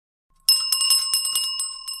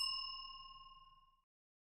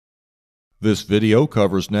This video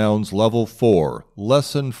covers Nouns Level 4,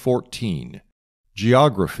 Lesson 14,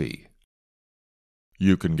 Geography.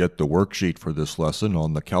 You can get the worksheet for this lesson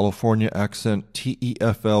on the California Accent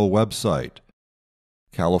TEFL website,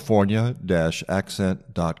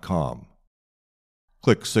 california-accent.com.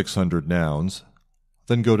 Click 600 Nouns,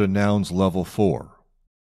 then go to Nouns Level 4.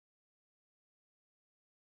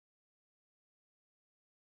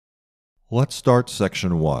 Let's start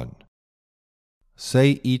Section 1.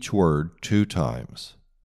 Say each word 2 times.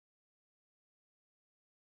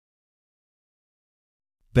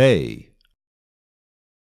 Bay,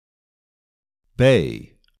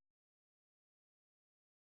 bay.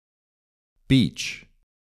 Beach,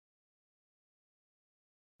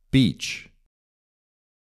 beach.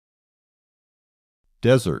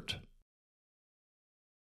 Desert,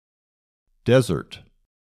 desert.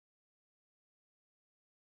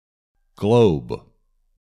 Globe,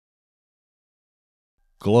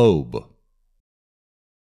 globe.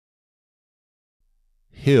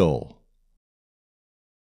 Hill,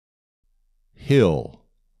 hill.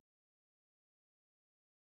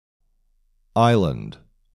 Island,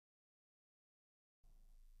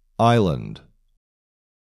 island.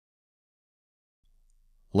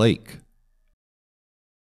 Lake,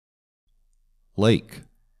 lake.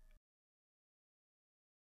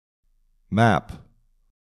 Map,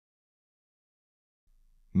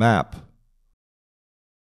 map.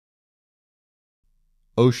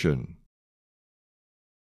 Ocean,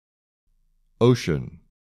 ocean.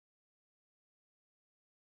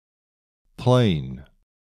 Plain,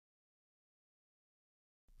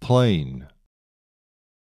 plain.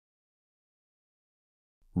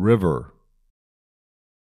 River,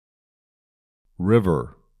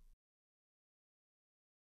 river.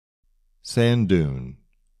 Sand dune,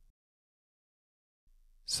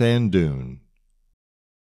 sand dune.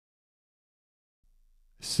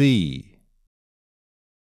 Sea,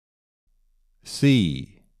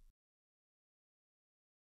 sea.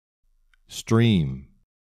 Stream,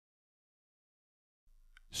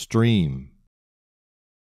 stream.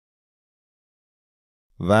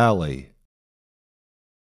 Valley,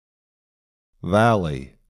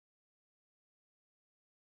 valley.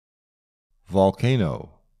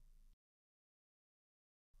 Volcano,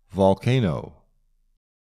 volcano.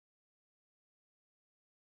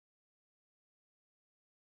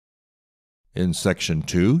 In Section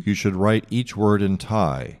 2, you should write each word in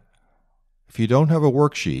Thai. If you don't have a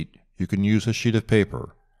worksheet, you can use a sheet of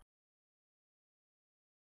paper.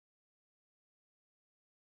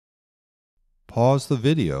 Pause the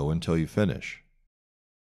video until you finish.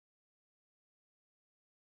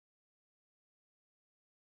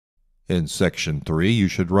 In Section 3, you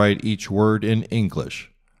should write each word in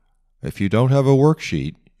English. If you don't have a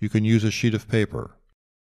worksheet, you can use a sheet of paper.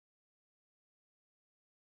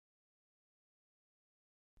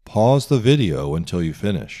 Pause the video until you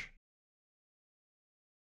finish.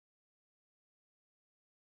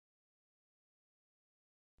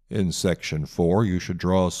 In Section 4, you should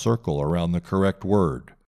draw a circle around the correct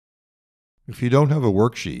word. If you don't have a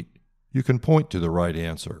worksheet, you can point to the right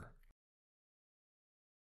answer.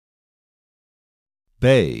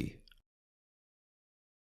 Bay,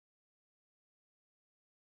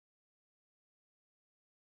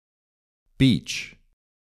 beach.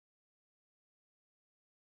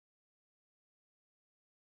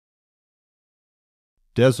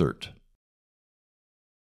 Desert,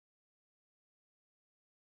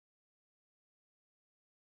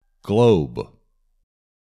 globe.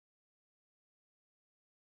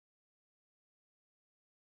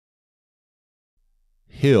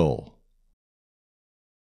 Hill,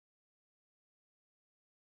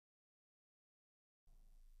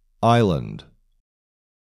 island.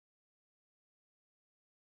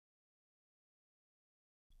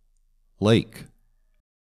 Lake,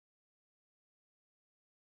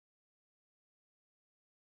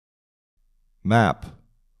 map.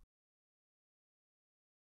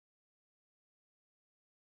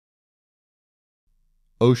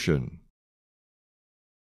 Ocean,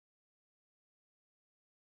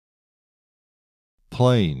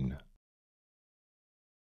 plain.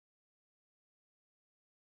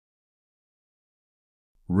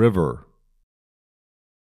 River,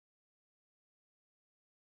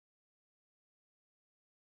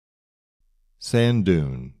 sand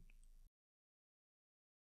dune.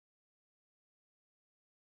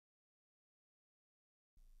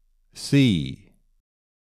 Sea,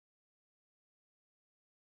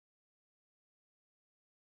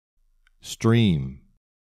 stream.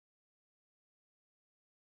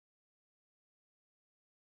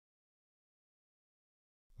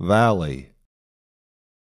 Valley,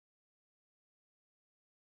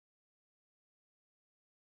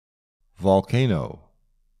 volcano.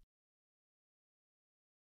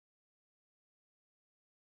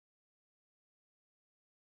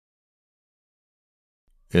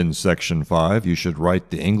 In Section 5, you should write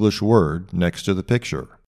the English word next to the picture.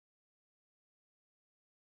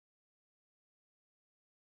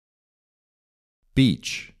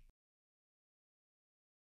 Beach.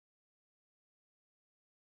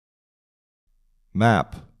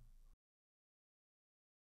 Map.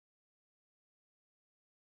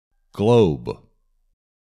 Globe.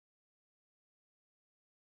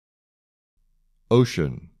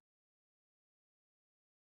 Ocean.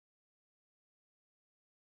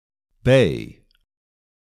 Bay.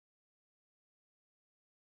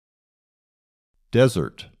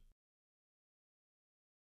 Desert.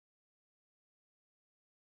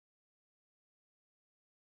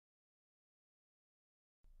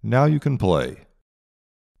 Now you can play.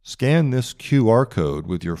 Scan this QR code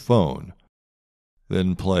with your phone.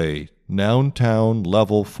 Then play Noun Town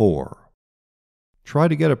Level 4. Try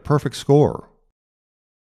to get a perfect score.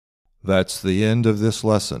 That's the end of this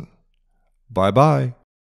lesson. Bye-bye.